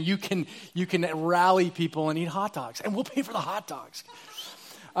You can rally people and eat hot dogs, and we'll pay for the hot dogs.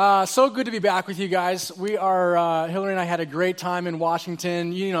 So good to be back with you guys. We are, Hillary and I had a great time in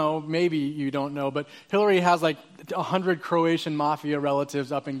Washington. You know, maybe you don't know, but Hillary has like 100 Croatian mafia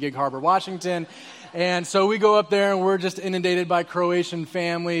relatives up in Gig Harbor, Washington. And so we go up there and we're just inundated by Croatian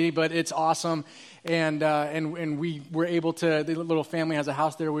family, but it's awesome. And we were able to, the little family has a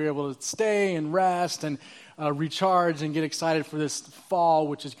house there. We were able to stay and rest and recharge and get excited for this fall,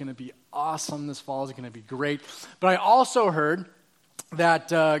 which is going to be awesome. This fall is going to be great. But I also heard that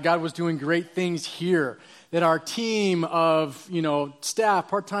God was doing great things here, that our team of, staff,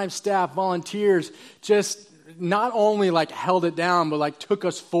 part-time staff, volunteers, just not only like held it down, but like took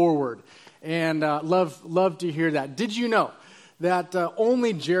us forward. And love to hear that. Did you know that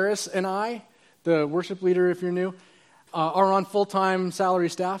only Jairus and I, the worship leader if you're new, are on full-time salary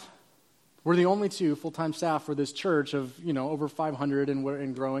staff? We're the only two full-time staff for this church of, over 500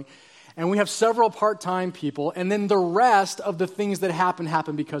 and growing. And we have several part-time people, and then the rest of the things that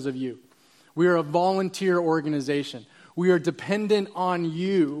happen because of you. We are a volunteer organization. We are dependent on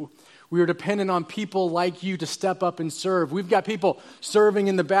you. We are dependent on people like you to step up and serve. We've got people serving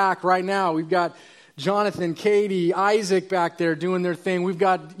in the back right now. We've got Jonathan, Katie, Isaac back there doing their thing. We've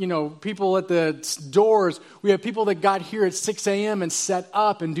got, people at the doors. We have people that got here at 6 a.m. and set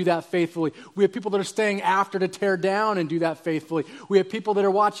up and do that faithfully. We have people that are staying after to tear down and do that faithfully. We have people that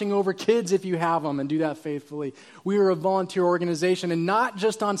are watching over kids if you have them and do that faithfully. We are a volunteer organization, and not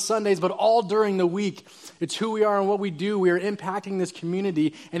just on Sundays, but all during the week. It's who we are and what we do. We are impacting this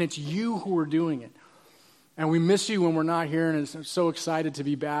community, and it's you who are doing it. And we miss you when we're not here, and I'm so excited to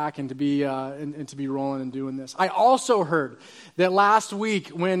be back and to be and to be rolling and doing this. I also heard that last week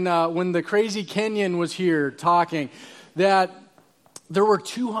when the crazy Kenyan was here talking, that there were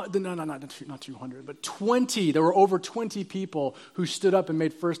 200, not 200, but 20. There were over 20 people who stood up and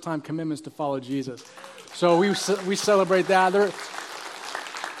made first-time commitments to follow Jesus. So we celebrate that.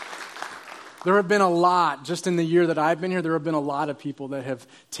 There have been a lot, just in the year that I've been here, there have been a lot of people that have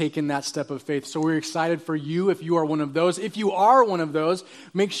taken that step of faith. So we're excited for you if you are one of those. If you are one of those,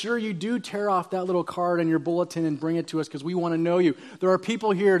 make sure you do tear off that little card in your bulletin and bring it to us because we want to know you. There are people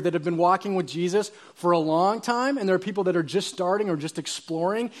here that have been walking with Jesus for a long time, and there are people that are just starting or just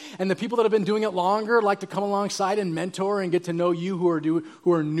exploring. And the people that have been doing it longer like to come alongside and mentor and get to know you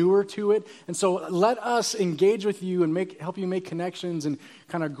who are newer to it. And so let us engage with you and help you make connections and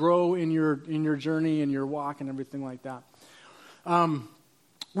kind of grow in your journey and your walk and everything like that.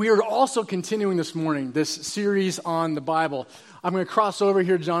 We are also continuing this morning this series on the Bible. I'm going to cross over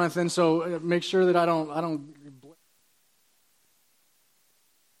here, Jonathan, so make sure that I don't.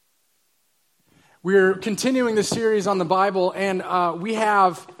 We're continuing this series on the Bible, and we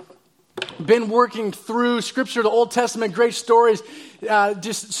have been working through Scripture, the Old Testament, great stories,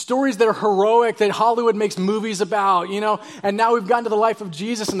 just stories that are heroic, that Hollywood makes movies about, And now we've gotten to the life of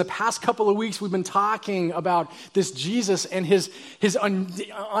Jesus. In the past couple of weeks, we've been talking about this Jesus and his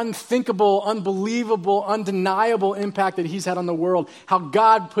unthinkable, unbelievable, undeniable impact that he's had on the world. How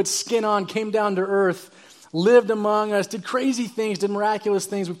God put skin on, came down to earth, lived among us, did crazy things, did miraculous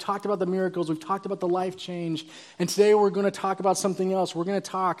things. We've talked about the miracles. We've talked about the life change. And today we're going to talk about something else. We're going to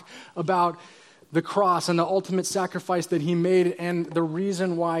talk about the cross and the ultimate sacrifice that he made and the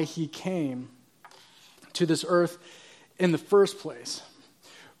reason why he came to this earth in the first place.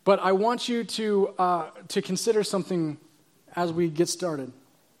 But I want you to consider something as we get started.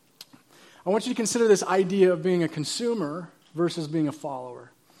 I want you to consider this idea of being a consumer versus being a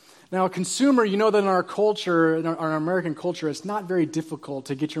follower. Now, a consumer, you know that in our culture, in our American culture, it's not very difficult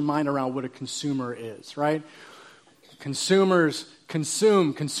to get your mind around what a consumer is, right? Consumers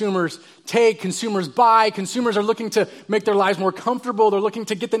consume, consumers take, consumers buy. Consumers are looking to make their lives more comfortable. They're looking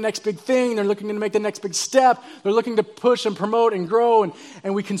to get the next big thing. They're looking to make the next big step. They're looking to push and promote and grow.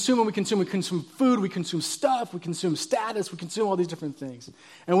 And we consume and we consume. We consume food. We consume stuff. We consume status. We consume all these different things.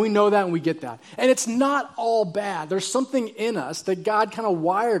 And we know that and we get that. And it's not all bad. There's something in us that God kind of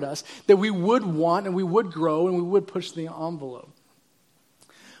wired us that we would want and we would grow and we would push the envelope.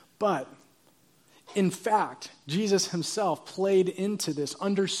 But in fact, Jesus himself played into this,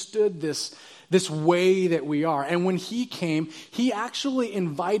 understood this way that we are. And when he came, he actually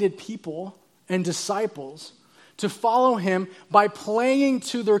invited people and disciples to follow him by playing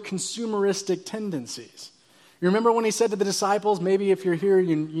to their consumeristic tendencies. You remember when he said to the disciples, maybe if you're here,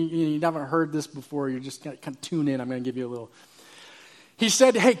 you haven't heard this before, you're just kind of tune in, I'm going to give you a little. He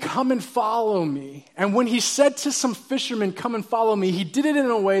said, hey, come and follow me. And when he said to some fishermen, come and follow me, he did it in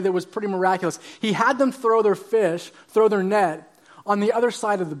a way that was pretty miraculous. He had them throw their net on the other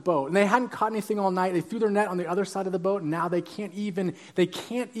side of the boat. And they hadn't caught anything all night. They threw their net on the other side of the boat, and now they can't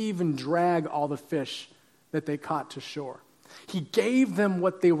even drag all the fish that they caught to shore. He gave them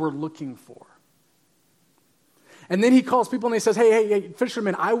what they were looking for. And then he calls people and he says, hey,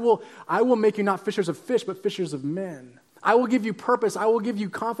 fishermen, I will make you not fishers of fish, but fishers of men. I will give you purpose. I will give you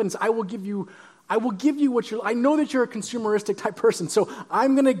confidence. I will give you what I know that you're a consumeristic type person, so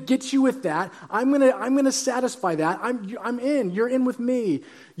I'm going to get you with that. I'm going to satisfy that. I'm in. You're in with me.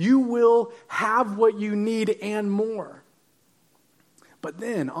 You will have what you need and more. But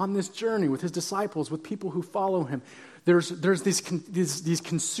then on this journey with his disciples, with people who follow him, there's these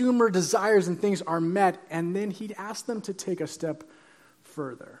consumer desires and things are met, and then he asks them to take a step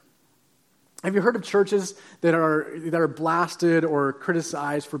further. Have you heard of churches that are blasted or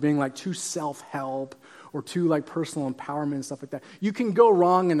criticized for being like too self-help or too like personal empowerment and stuff like that? You can go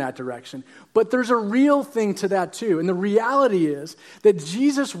wrong in that direction, but there's a real thing to that too. And the reality is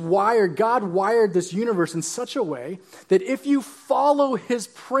that God wired this universe in such a way that if you follow his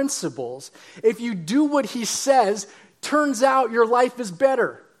principles, if you do what he says, turns out your life is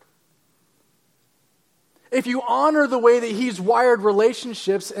better. If you honor the way that he's wired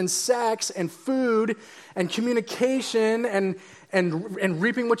relationships and sex and food and communication and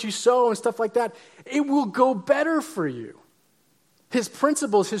reaping what you sow and stuff like that, it will go better for you. His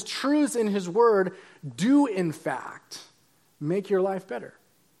principles, his truths in his word do, in fact, make your life better.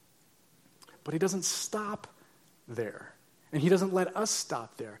 But he doesn't stop there. And he doesn't let us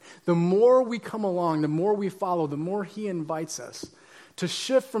stop there. The more we come along, the more we follow, the more he invites us to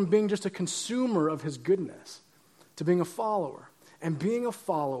shift from being just a consumer of his goodness to being a follower. And being a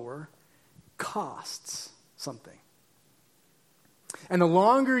follower costs something. And the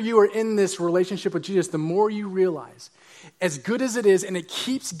longer you are in this relationship with Jesus, the more you realize, as good as it is, and it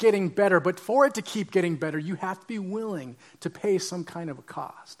keeps getting better, but for it to keep getting better, you have to be willing to pay some kind of a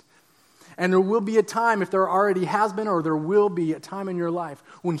cost. And there will be a time, if there already has been, or there will be a time in your life,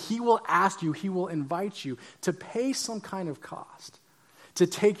 when he will ask you, he will invite you to pay some kind of cost, to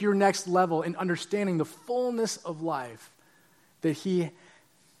take your next level in understanding the fullness of life that he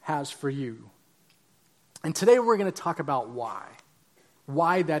has for you. And today we're going to talk about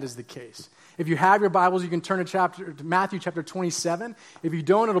why that is the case. If you have your Bibles, you can turn to Matthew chapter 27. If you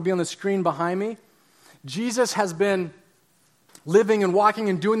don't, it'll be on the screen behind me. Jesus has been living and walking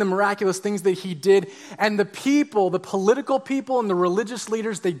and doing the miraculous things that he did, and the people, the political people and the religious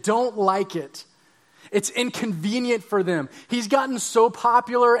leaders, they don't like it. It's inconvenient for them. He's gotten so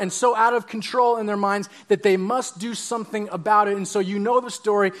popular and so out of control in their minds that they must do something about it. And so you know the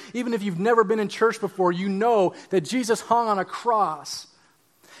story, even if you've never been in church before, you know that Jesus hung on a cross.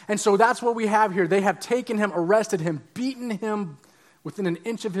 And so that's what we have here. They have taken him, arrested him, beaten him within an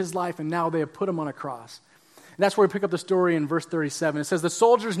inch of his life, and now they have put him on a cross. And that's where we pick up the story in verse 37. It says, the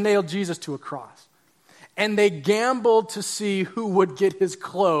soldiers nailed Jesus to a cross, and they gambled to see who would get his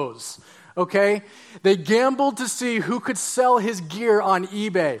clothes. Okay? They gambled to see who could sell his gear on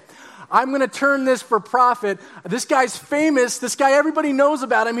eBay. I'm going to turn this for profit. This guy's famous. This guy, everybody knows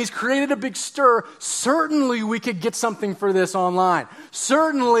about him. He's created a big stir. Certainly we could get something for this online.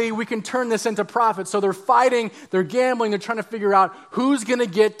 Certainly we can turn this into profit. So they're fighting, they're gambling, they're trying to figure out who's going to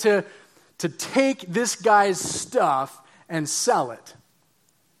get to take this guy's stuff and sell it.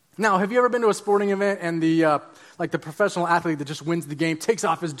 Now, have you ever been to a sporting event and the professional athlete that just wins the game takes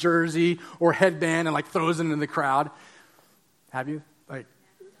off his jersey or headband and throws it into the crowd? Have you?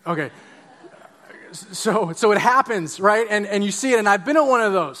 Okay. So it happens, right? And you see it, and I've been at one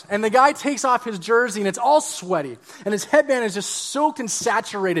of those. And the guy takes off his jersey, and it's all sweaty. And his headband is just soaked and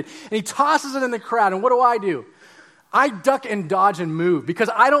saturated. And he tosses it in the crowd. And what do? I duck and dodge and move because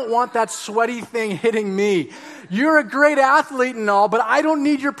I don't want that sweaty thing hitting me. You're a great athlete and all, but I don't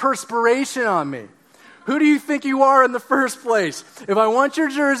need your perspiration on me. Who do you think you are in the first place? If I want your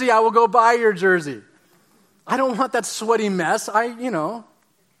jersey, I will go buy your jersey. I don't want that sweaty mess.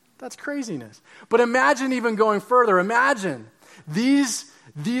 That's craziness. But imagine even going further. Imagine these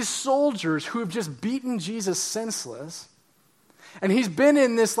soldiers who have just beaten Jesus senseless, and he's been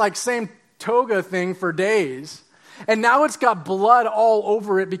in this same toga thing for days, and now it's got blood all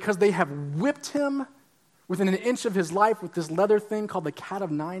over it because they have whipped him within an inch of his life with this leather thing called the cat of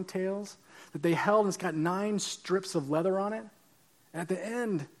nine tails that they held, and it's got 9 strips of leather on it. And at the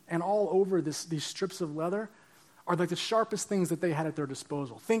end and all over these strips of leather are the sharpest things that they had at their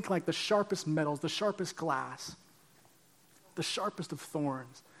disposal. Think the sharpest metals, the sharpest glass, the sharpest of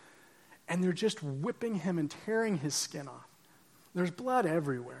thorns. And they're just whipping him and tearing his skin off. There's blood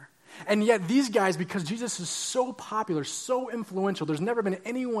everywhere. And yet these guys, because Jesus is so popular, so influential, there's never been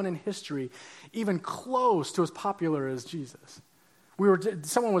anyone in history even close to as popular as Jesus.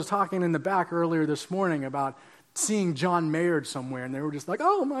 Someone was talking in the back earlier this morning about seeing John Maynard somewhere, and they were just like,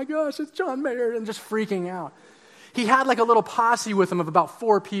 oh my gosh, it's John Maynard, and just freaking out. He had like a little posse with him of about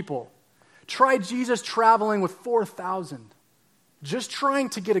 4 people. Try Jesus traveling with 4,000, just trying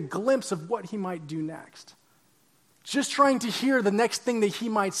to get a glimpse of what he might do next. Just trying to hear the next thing that he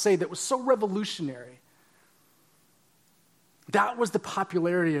might say that was so revolutionary. That was the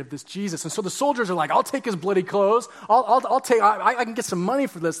popularity of this Jesus. And so the soldiers are like, I'll take his bloody clothes. I can get some money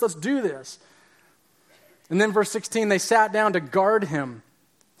for this. Let's do this. And then verse 16, they sat down to guard him.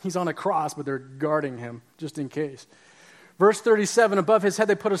 He's on a cross, but they're guarding him just in case. Verse 37, above his head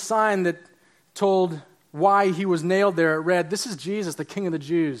they put a sign that told why he was nailed there. It read, this is Jesus, the King of the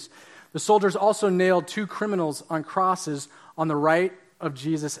Jews. The soldiers also nailed 2 criminals on crosses on the right of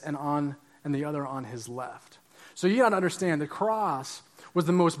Jesus and the other on his left. So you got to understand, the cross was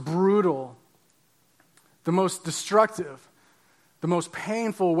the most brutal, the most destructive, the most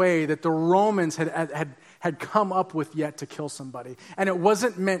painful way that the Romans had come up with yet to kill somebody. And it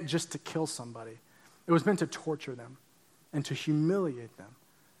wasn't meant just to kill somebody. It was meant to torture them and to humiliate them,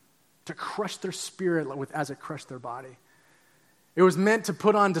 to crush their spirit as it crushed their body. It was meant to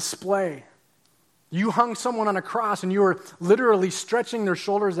put on display. You hung someone on a cross and you were literally stretching their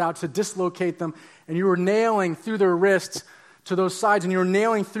shoulders out to dislocate them, and you were nailing through their wrists to those sides, and you were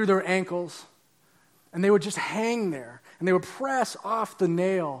nailing through their ankles. And they would just hang there, and they would press off the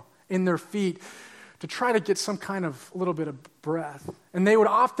nail in their feet to try to get some kind of little bit of breath. And they would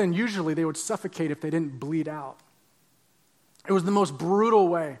usually suffocate if they didn't bleed out. It was the most brutal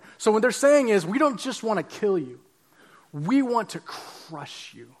way. So what they're saying is, we don't just want to kill you. We want to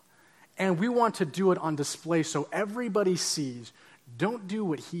crush you. And we want to do it on display so everybody sees, don't do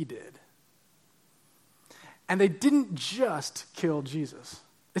what he did. And they didn't just kill Jesus.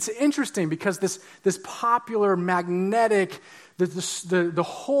 It's interesting because this popular, magnetic, the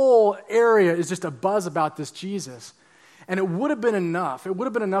whole area is just a buzz about this Jesus. And it would have been enough. It would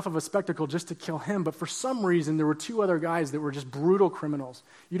have been enough of a spectacle just to kill him. But for some reason, there were 2 other guys that were just brutal criminals.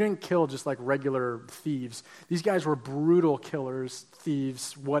 You didn't kill just like regular thieves. These guys were brutal killers,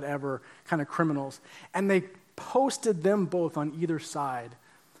 thieves, whatever kind of criminals. And they posted them both on either side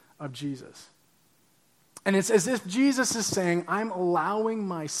of Jesus. And it's as if Jesus is saying, I'm allowing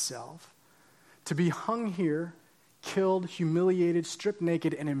myself to be hung here, killed, humiliated, stripped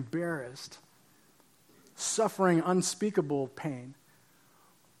naked, and embarrassed, suffering unspeakable pain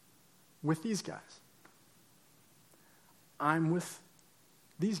with these guys. I'm with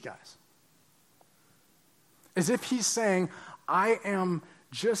these guys. As if he's saying, I am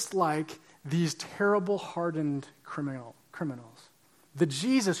just like these terrible, hardened criminals. The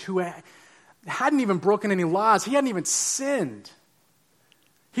Jesus who hadn't even broken any laws. He hadn't even sinned.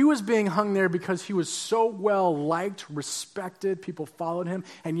 He was being hung there because he was so well liked, respected, people followed him,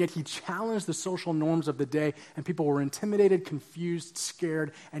 and yet he challenged the social norms of the day, and people were intimidated, confused,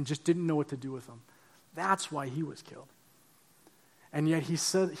 scared, and just didn't know what to do with him. That's why he was killed. And yet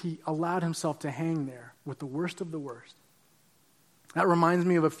he allowed himself to hang there with the worst of the worst. That reminds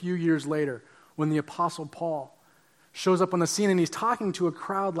me of a few years later when the Apostle Paul shows up on the scene and he's talking to a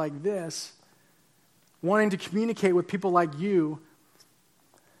crowd like this, wanting to communicate with people like you.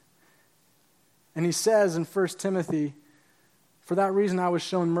 And he says in 1 Timothy, for that reason I was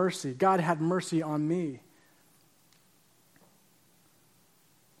shown mercy. God had mercy on me,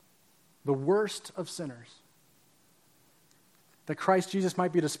 the worst of sinners, that Christ Jesus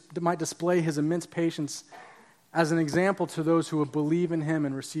might display his immense patience as an example to those who will believe in him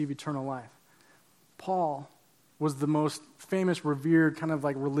and receive eternal life. Paul was the most famous, revered, kind of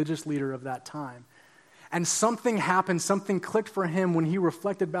like religious leader of that time. And something happened, something clicked for him when he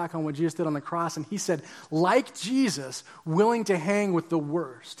reflected back on what Jesus did on the cross, and he said, like Jesus, willing to hang with the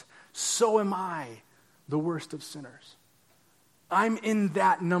worst, so am I the worst of sinners. I'm in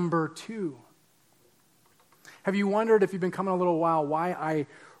that number too. Have you wondered, if you've been coming a little while, why I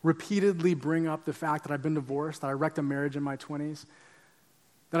repeatedly bring up the fact that I've been divorced, that I wrecked a marriage in my 20s,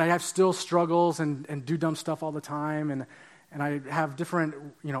 that I have still struggles and do dumb stuff all the time, and I have different,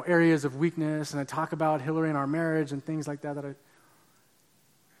 areas of weakness, and I talk about Hillary and our marriage and things like that.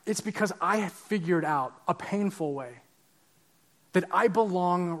 It's because I have figured out a painful way that I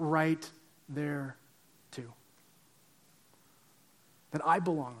belong right there too. That I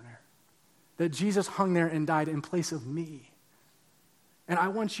belong there. That Jesus hung there and died in place of me. And I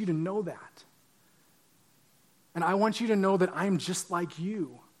want you to know that. And I want you to know that I'm just like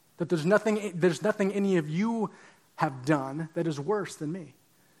you. That there's nothing any of you have done that is worse than me.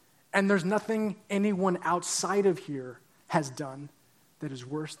 And there's nothing anyone outside of here has done that is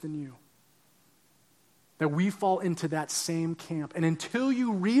worse than you. that we fall into that same camp. And until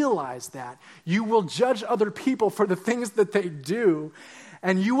you realize that, you will judge other people for the things that they do,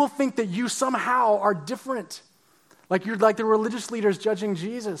 and you will think that you somehow are different. Like you're like the religious leaders judging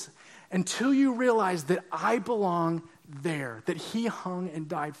Jesus. Until you realize that I belong there, that he hung and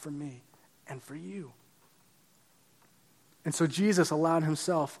died for me and for you. And so Jesus allowed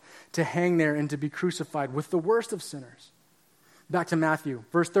himself to hang there and to be crucified with the worst of sinners. Back to Matthew.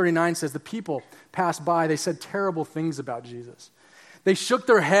 Verse 39 says, the people passed by. They said terrible things about Jesus. They shook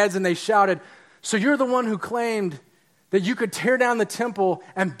their heads and they shouted, so you're the one who claimed that you could tear down the temple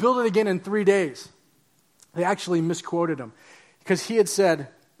and build it again in 3 days. They actually misquoted him because he had said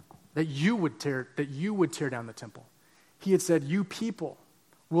that you would tear down the temple. He had said, you people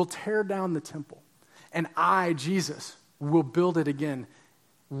will tear down the temple, and I, Jesus, will build it again,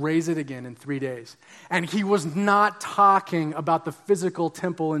 raise it again in 3 days. And he was not talking about the physical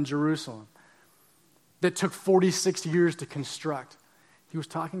temple in Jerusalem that took 46 years to construct. He was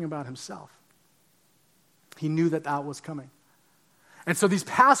talking about himself. He knew that that was coming. And so these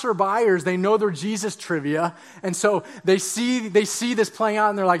passerbyers, they know their Jesus trivia, and so they see this playing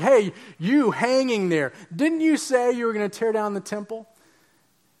out, and they're like, hey, you hanging there, didn't you say you were going to tear down the temple?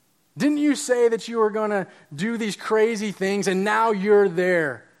 Didn't you say that you were going to do these crazy things, and now you're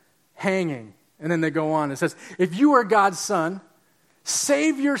there hanging? And then they go on. It says, if you are God's son,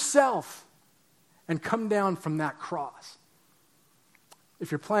 save yourself and come down from that cross.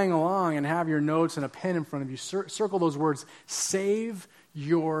 If you're playing along and have your notes and a pen in front of you, circle those words, save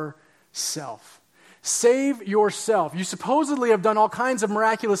yourself. Save yourself. You supposedly have done all kinds of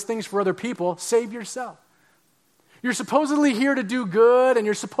miraculous things for other people. Save yourself. You're supposedly here to do good, and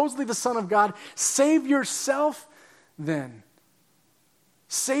you're supposedly the Son of God. Save yourself then.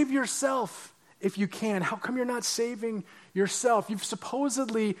 Save yourself if you can. How come you're not saving yourself? You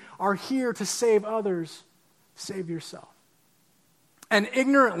supposedly are here to save others. Save yourself. And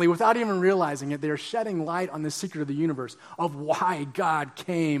ignorantly, without even realizing it, they are shedding light on the secret of the universe of why God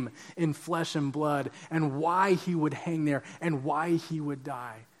came in flesh and blood, and why he would hang there, and why he would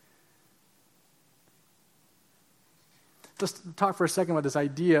die. Let's talk for a second about this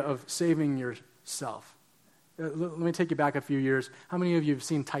idea of saving yourself. Let me take you back a few years. How many of you have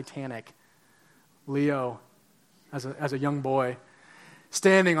seen Titanic? Leo, as a young boy,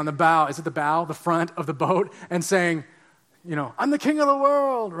 standing on the bow, is it the bow, the front of the boat, and saying, I'm the king of the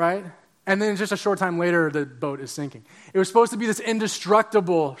world, right? And then just a short time later, the boat is sinking. It was supposed to be this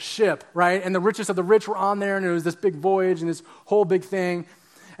indestructible ship, right? And the richest of the rich were on there, and it was this big voyage and this whole big thing.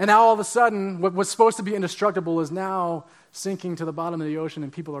 And now all of a sudden, what was supposed to be indestructible is now sinking to the bottom of the ocean,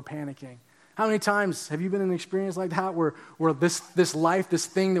 and people are panicking. How many times have you been in an experience like that where this life, this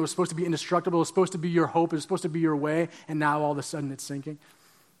thing that was supposed to be indestructible, was supposed to be your hope, it was supposed to be your way, and now all of a sudden it's sinking?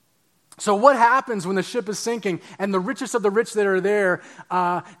 So what happens when the ship is sinking and the richest of the rich that are there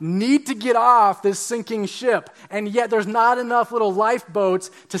need to get off this sinking ship, and yet there's not enough little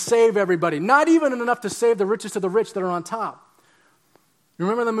lifeboats to save everybody, not even enough to save the richest of the rich that are on top? You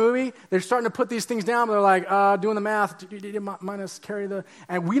remember the movie? They're starting to put these things down, but they're like, doing the math, minus carry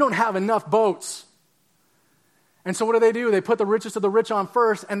and we don't have enough boats. And so what do? They put the richest of the rich on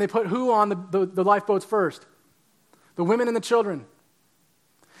first, and they put who on the lifeboats first? The women and the children.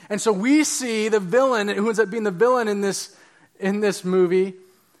 And so we see the villain, who ends up being the villain in this movie,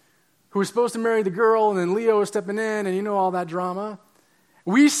 who was supposed to marry the girl, and then Leo is stepping in, and all that drama.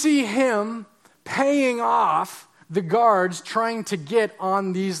 We see him paying off the guards trying to get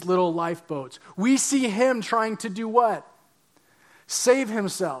on these little lifeboats. We see him trying to do what? Save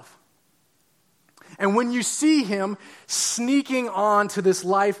himself. And when you see him sneaking onto this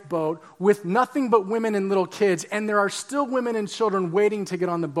lifeboat with nothing but women and little kids, and there are still women and children waiting to get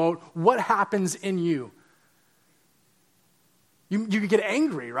on the boat, what happens in you? You get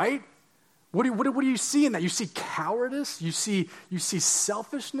angry, right? What do you see in that? You see cowardice. You see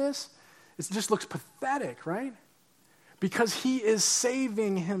selfishness. It just looks pathetic, right? Because he is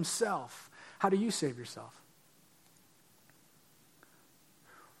saving himself. How do you save yourself?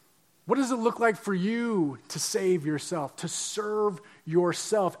 What does it look like for you to save yourself, to serve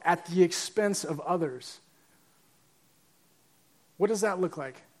yourself at the expense of others? What does that look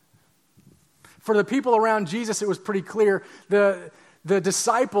like? For the people around Jesus, it was pretty clear. The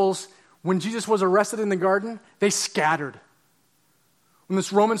disciples, when Jesus was arrested in the garden, they scattered. When the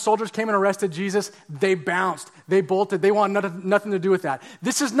Roman soldiers came and arrested Jesus, they bounced, they bolted, they wanted nothing to do with that.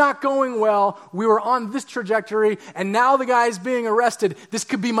 This is not going well. We were on this trajectory, and now the guy is being arrested. This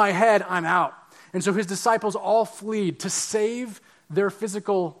could be my head. I'm out. And so his disciples all fled to save their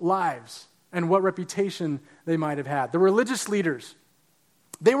physical lives and what reputation they might have had. The religious leaders,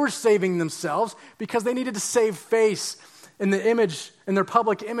 They were saving themselves because they needed to save face in their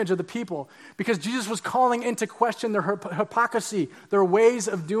public image of the people, because Jesus was calling into question their hypocrisy, their ways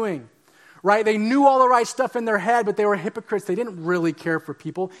of doing, right? They knew all the right stuff in their head, but they were hypocrites. They didn't really care for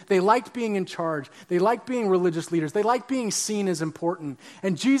people. They liked being in charge. They liked being religious leaders. They liked being seen as important.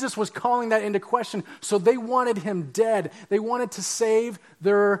 And Jesus was calling that into question, so they wanted him dead. They wanted to save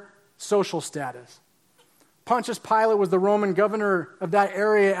their social status. Pontius Pilate was the Roman governor of that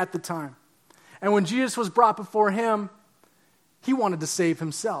area at the time. And when Jesus was brought before him, he wanted to save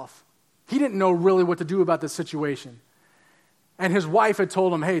himself. He didn't know really what to do about this situation. And his wife had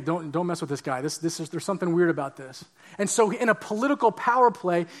told him, hey, don't mess with this guy. There's something weird about this. And so in a political power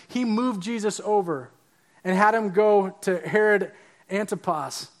play, he moved Jesus over and had him go to Herod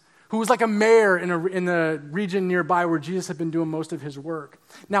Antipas, who was like a mayor in the region nearby where Jesus had been doing most of his work.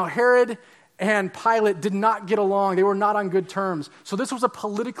 Now, Herod and Pilate did not get along. They were not on good terms. So this was a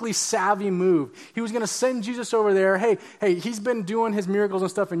politically savvy move. He was going to send Jesus over there. Hey, he's been doing his miracles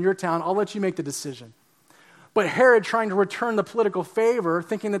and stuff in your town. I'll let you make the decision. But Herod, trying to return the political favor,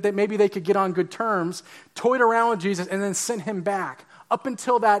 thinking that maybe they could get on good terms, toyed around with Jesus and then sent him back. Up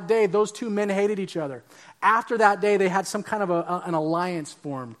until that day, those two men hated each other. After that day, they had some kind of an alliance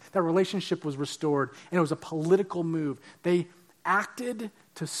formed. That relationship was restored, and it was a political move. They acted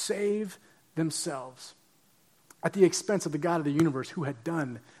to save themselves at the expense of the God of the universe, who had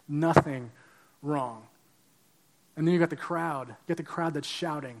done nothing wrong. And then you got the crowd. You got the crowd that's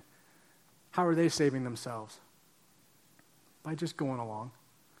shouting. How are they saving themselves? By just going along,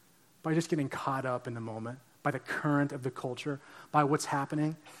 by just getting caught up in the moment, by the current of the culture, by what's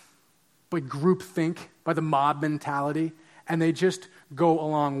happening, by groupthink, by the mob mentality, and they just go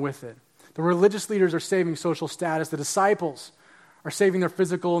along with it. The religious leaders are saving social status. The disciples are saving their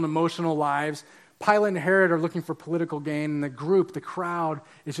physical and emotional lives. Pilate and Herod are looking for political gain, and the crowd,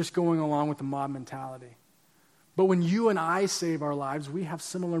 is just going along with the mob mentality. But when you and I save our lives, we have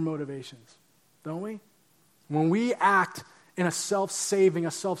similar motivations, don't we? When we act in a self-saving,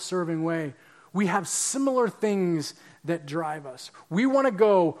 a self-serving way, we have similar things that drive us. We want to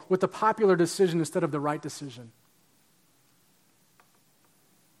go with the popular decision instead of the right decision.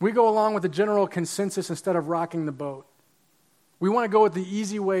 We go along with the general consensus instead of rocking the boat. We want to go with the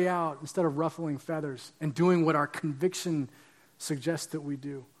easy way out instead of ruffling feathers and doing what our conviction suggests that we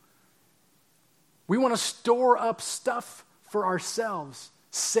do. We want to store up stuff for ourselves,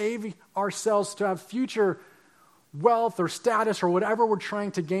 save ourselves to have future wealth or status or whatever we're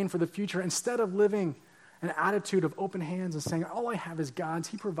trying to gain for the future, instead of living an attitude of open hands and saying, all I have is God's,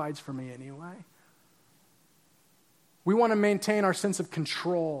 he provides for me anyway. We want to maintain our sense of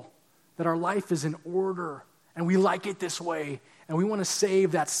control, that our life is in order, and we like it this way, and we want to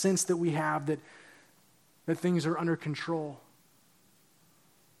save that sense that we have that things are under control.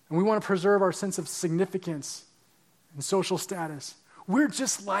 And we want to preserve our sense of significance and social status. We're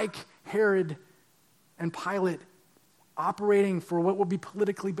just like Herod and Pilate, operating for what will be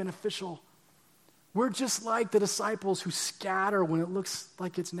politically beneficial. We're just like the disciples who scatter when it looks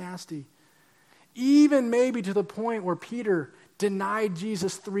like it's nasty. Even maybe to the point where Peter denied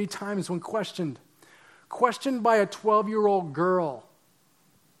Jesus 3 times when questioned by a 12-year-old girl.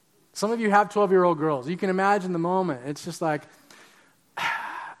 Some of you have 12-year-old girls. You can imagine the moment. It's just like,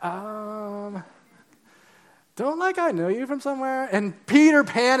 don't like I know you from somewhere. And Peter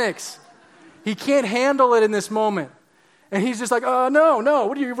panics. He can't handle it in this moment. And he's just like, no,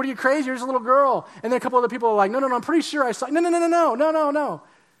 what are you crazy? You're just a little girl. And then a couple other people are like, no, I'm pretty sure I saw, no.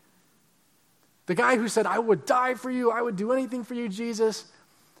 The guy who said, I would die for you, I would do anything for you, Jesus,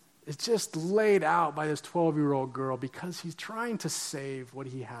 is just laid out by this 12-year-old girl because he's trying to save what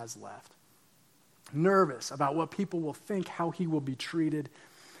he has left. Nervous about what people will think, how he will be treated,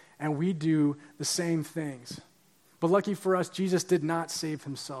 and we do the same things. But lucky for us, Jesus did not save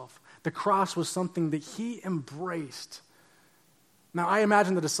himself. The cross was something that he embraced. Now, I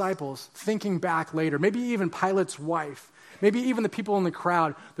imagine the disciples thinking back later, maybe even Pilate's wife, maybe even the people in the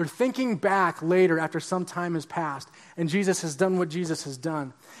crowd, they're thinking back later after some time has passed and Jesus has done what Jesus has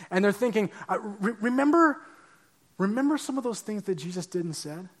done. And they're thinking, remember some of those things that Jesus did and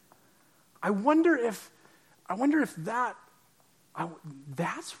said? I wonder if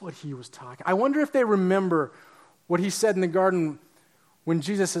that's what he was talking. I wonder if they remember what he said in the garden when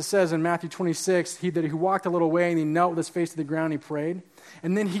Jesus says in Matthew 26, he walked a little way and he knelt with his face to the ground, he prayed.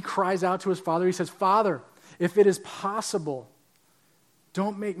 And then he cries out to his Father. He says, Father, if it is possible,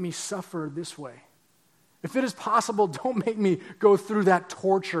 don't make me suffer this way. If it is possible, don't make me go through that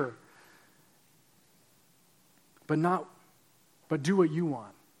torture. But do what you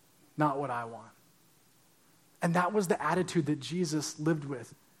want, not what I want. And that was the attitude that Jesus lived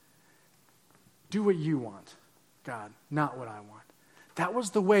with. Do what you want, God, not what I want. That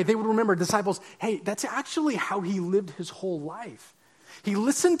was the way. They would remember, disciples, hey, that's actually how he lived his whole life. He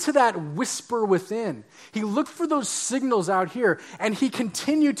listened to that whisper within. He looked for those signals out here, and he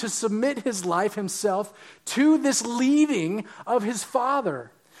continued to submit his life himself to this leading of his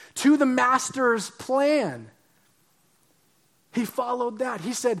Father, to the Master's plan. He followed that.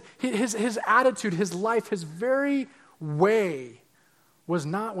 He said his attitude, his life, his very way was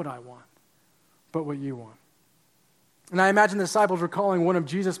not what I want, but what you want. And I imagine the disciples recalling one of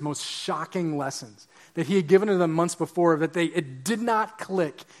Jesus' most shocking lessons that he had given to them months before, that it did not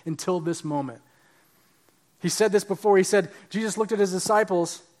click until this moment. He said this before. He said, Jesus looked at his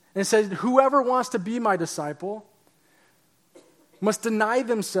disciples and said, whoever wants to be my disciple must deny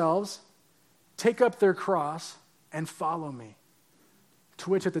themselves, take up their cross, and follow me. To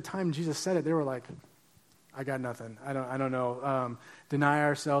which at the time Jesus said it, they were like, I got nothing. I don't know. Deny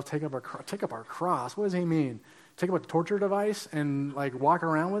ourselves, take up our cross. What does he mean? Take up a torture device and like walk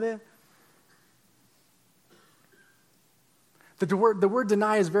around with it? The word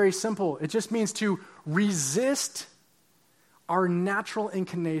deny is very simple. It just means to resist our natural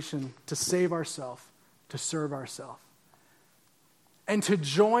inclination to save ourselves, to serve ourselves. And to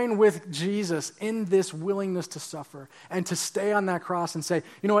join with Jesus in this willingness to suffer and to stay on that cross and say,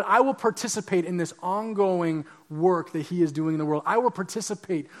 you know what, I will participate in this ongoing work that he is doing in the world. I will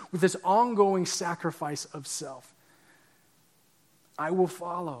participate with this ongoing sacrifice of self. I will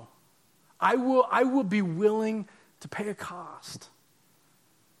follow. I will be willing to pay a cost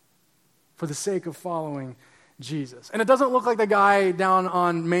for the sake of following Jesus. And it doesn't look like the guy down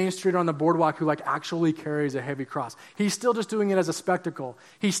on Main Street or on the boardwalk who like actually carries a heavy cross. He's still just doing it as a spectacle.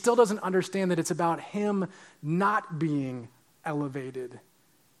 He still doesn't understand that it's about him not being elevated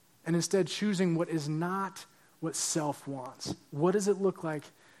and instead choosing what is not what self wants. What does it look like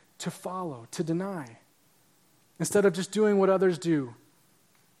to follow, to deny? Instead of just doing what others do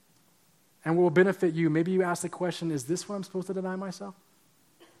and what will benefit you, maybe you ask the question, is this what I'm supposed to deny myself?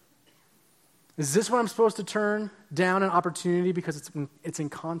 Is this what I'm supposed to turn down an opportunity because it's in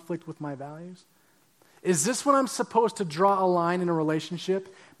conflict with my values? Is this when I'm supposed to draw a line in a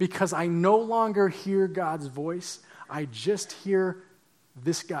relationship because I no longer hear God's voice? I just hear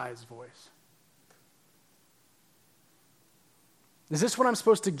this guy's voice. Is this what I'm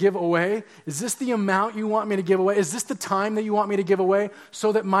supposed to give away? Is this the amount you want me to give away? Is this the time that you want me to give away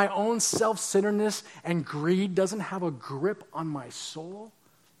so that my own self-centeredness and greed doesn't have a grip on my soul?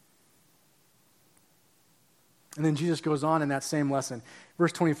 And then Jesus goes on in that same lesson.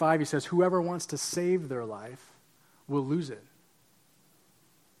 Verse 25, he says, whoever wants to save their life will lose it.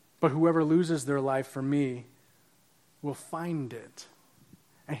 But whoever loses their life for me will find it.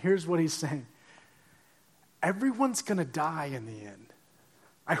 And here's what he's saying. Everyone's going to die in the end.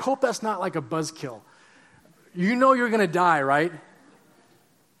 I hope that's not like a buzzkill. You know you're going to die, right?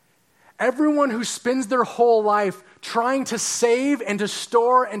 Everyone who spends their whole life trying to save and to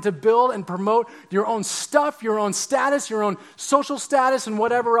store and to build and promote your own stuff, your own status, your own social status, and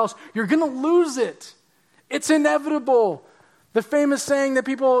whatever else, you're going to lose it. It's inevitable. The famous saying that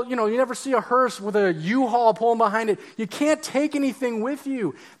people, you never see a hearse with a U-Haul pulling behind it. You can't take anything with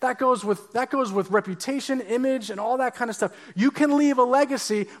you. That goes with reputation, image, and all that kind of stuff. You can leave a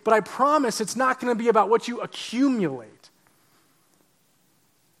legacy, but I promise it's not going to be about what you accumulate.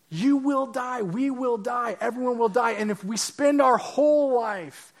 You will die. We will die. Everyone will die. And if we spend our whole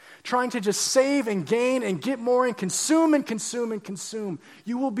life trying to just save and gain and get more and consume and consume and consume,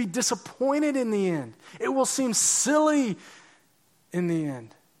 you will be disappointed in the end. It will seem silly in the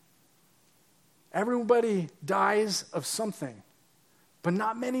end. Everybody dies of something, but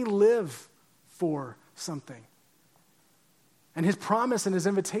not many live for something. And his promise and his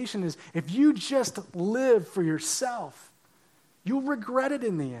invitation is, if you just live for yourself, you'll regret it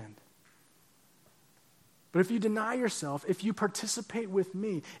in the end. But if you deny yourself, if you participate with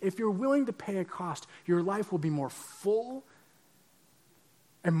me, if you're willing to pay a cost, your life will be more full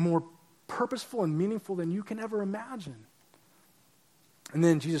and more purposeful and meaningful than you can ever imagine. And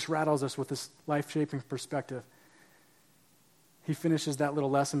then Jesus rattles us with this life-shaping perspective. He finishes that little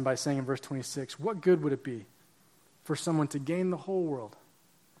lesson by saying in verse 26, what good would it be for someone to gain the whole world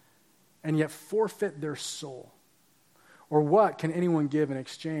and yet forfeit their soul? Or what can anyone give in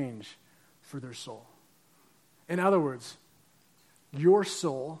exchange for their soul? In other words, your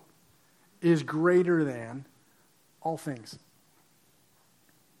soul is greater than all things.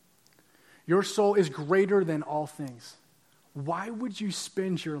 Your soul is greater than all things. Why would you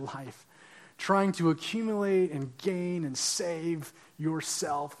spend your life trying to accumulate and gain and save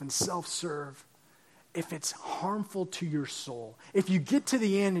yourself and self-serve if it's harmful to your soul, if you get to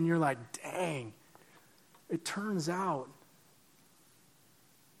the end and you're like, dang, it turns out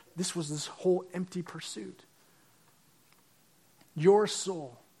this was this whole empty pursuit. Your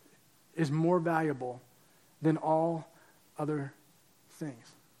soul is more valuable than all other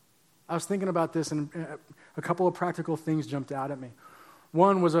things. I was thinking about this, and a couple of practical things jumped out at me.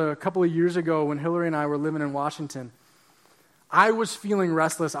 One was a couple of years ago when Hillary and I were living in Washington. I was feeling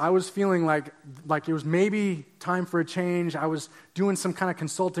restless. I was feeling like it was maybe time for a change. I was doing some kind of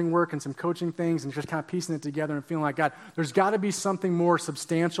consulting work and some coaching things and just kind of piecing it together and feeling like, God, there's got to be something more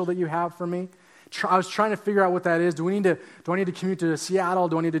substantial that you have for me. I was trying to figure out what that is. Do I need to commute to Seattle?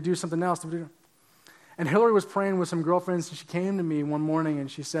 Do I need to do something else? And Hillary was praying with some girlfriends, and she came to me one morning and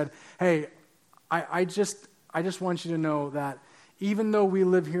she said, hey, I just want you to know that even though we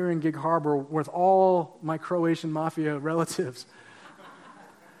live here in Gig Harbor with all my Croatian mafia relatives,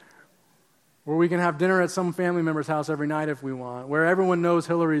 where we can have dinner at some family member's house every night if we want, where everyone knows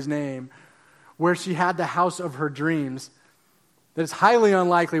Hillary's name, where she had the house of her dreams, that it's highly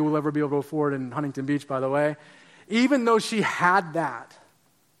unlikely we'll ever be able to afford in Huntington Beach, by the way, even though she had that,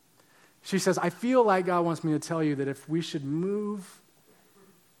 she says, I feel like God wants me to tell you that if we should move,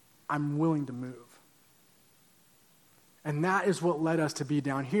 I'm willing to move. And that is what led us to be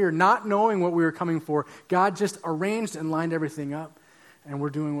down here, not knowing what we were coming for. God just arranged and lined everything up, and we're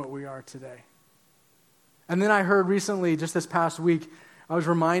doing what we are today. And then I heard recently, just this past week, I was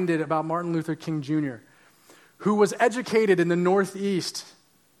reminded about Martin Luther King Jr., who was educated in the Northeast,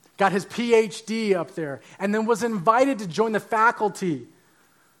 got his PhD up there, and then was invited to join the faculty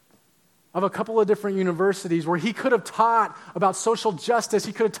of a couple of different universities where he could have taught about social justice.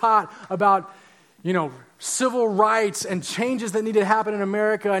 He could have taught about, civil rights and changes that needed to happen in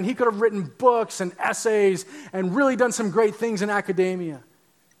America. And he could have written books and essays and really done some great things in academia.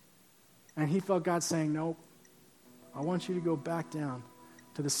 And he felt God saying, nope, I want you to go back down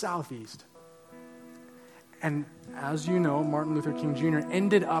to the Southeast. And as you know, Martin Luther King Jr.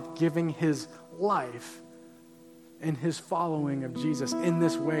 ended up giving his life in his following of Jesus in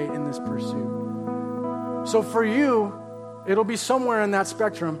this way, in this pursuit. So for you, it'll be somewhere in that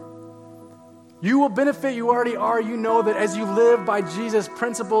spectrum. You will benefit, you already are. You know that as you live by Jesus'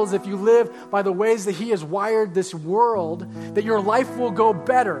 principles, if you live by the ways that he has wired this world, that your life will go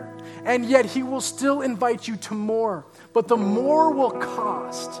better. And yet he will still invite you to more. But the more will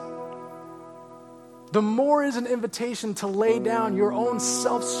cost. The more is an invitation to lay down your own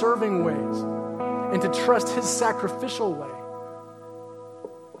self-serving ways and to trust his sacrificial way.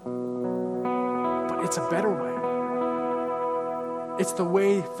 But it's a better way. It's the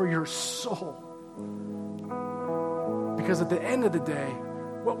way for your soul. Because at the end of the day,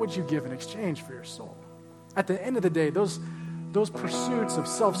 what would you give in exchange for your soul? At the end of the day, those pursuits of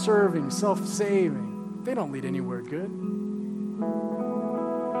self-serving, self-saving, they don't lead anywhere good.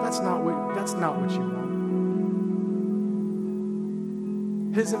 That's not what you want.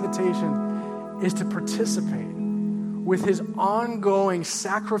 His invitation is to participate with his ongoing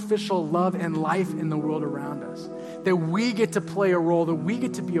sacrificial love and life in the world around us. That we get to play a role, that we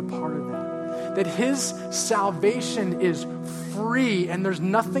get to be a part of that. That his salvation is free and there's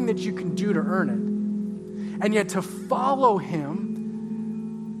nothing that you can do to earn it. And yet to follow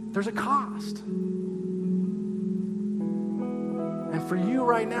him, there's a cost. And for you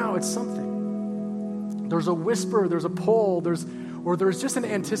right now, it's something. There's a whisper, there's a pull, there's just an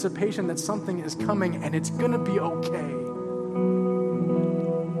anticipation that something is coming and it's going to be okay.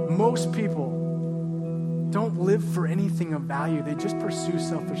 Most people don't live for anything of value. They just pursue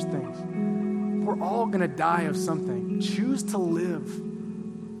selfish things. We're all going to die of something. Choose to live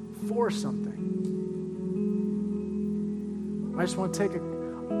for something. I just want to take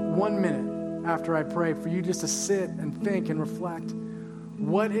 1 minute after I pray for you just to sit and think and reflect.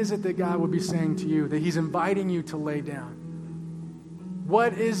 What is it that God would be saying to you, that he's inviting you to lay down?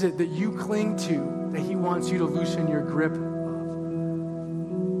 What is it that you cling to that he wants you to loosen your grip of?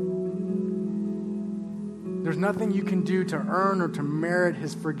 There's nothing you can do to earn or to merit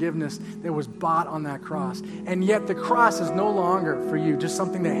his forgiveness that was bought on that cross. And yet the cross is no longer for you just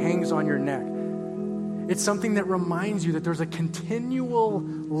something that hangs on your neck. It's something that reminds you that there's a continual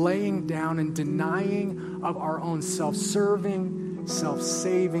laying down and denying of our own self-serving,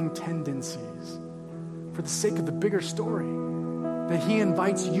 self-saving tendencies for the sake of the bigger story that he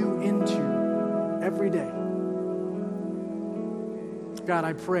invites you into every day. God,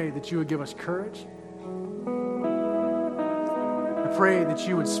 I pray that you would give us courage. I pray that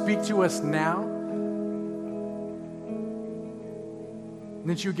you would speak to us now, and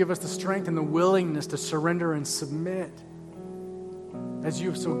that you would give us the strength and the willingness to surrender and submit as you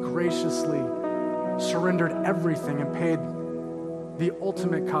have so graciously surrendered everything and paid the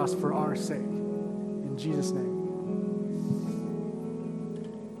ultimate cost for our sake. In Jesus' name.